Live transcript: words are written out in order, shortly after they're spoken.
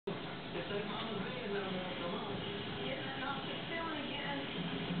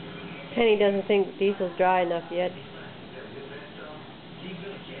Penny doesn't think Diesel's dry enough yet.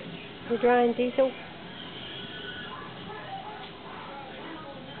 You drying, Diesel?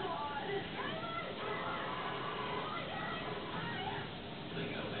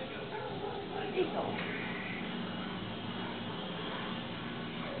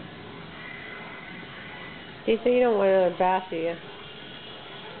 Diesel, you don't want another bath, do you?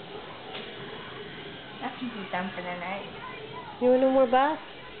 I think he's done for the night. You want no more bath?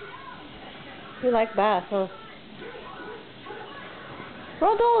 You like bath, huh?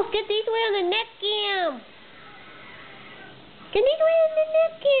 Rodolph, get these way on the neck cam! Get these way on the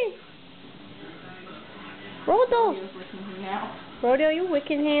neck cam! Rodolph! Rodolph, you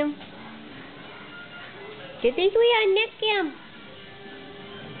Wickenham. Get these way on neck cam!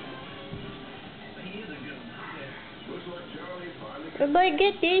 Everybody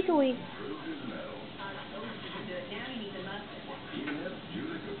get these way.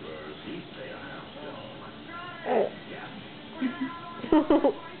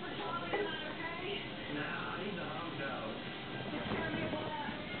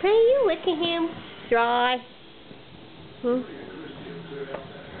 Hey, you Wickenham. Dry.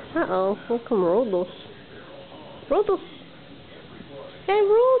 Uh-oh. Welcome, Rodolph. Rodolph. Hey,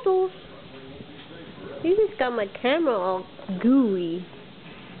 Rodolph. You just got my camera all gooey.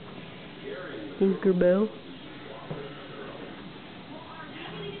 Tinkerbell.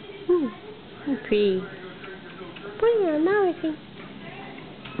 Pretty. Bring her now, I think.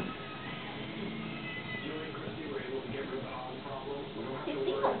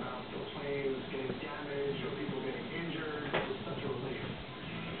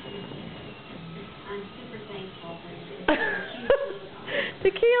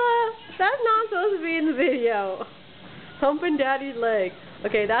 Tequila, that's not supposed to be in the video. Humping daddy's leg.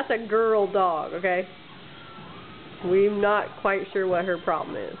 Okay, that's a girl dog, okay? We're not quite sure what her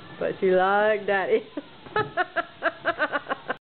problem is, but she likes daddy.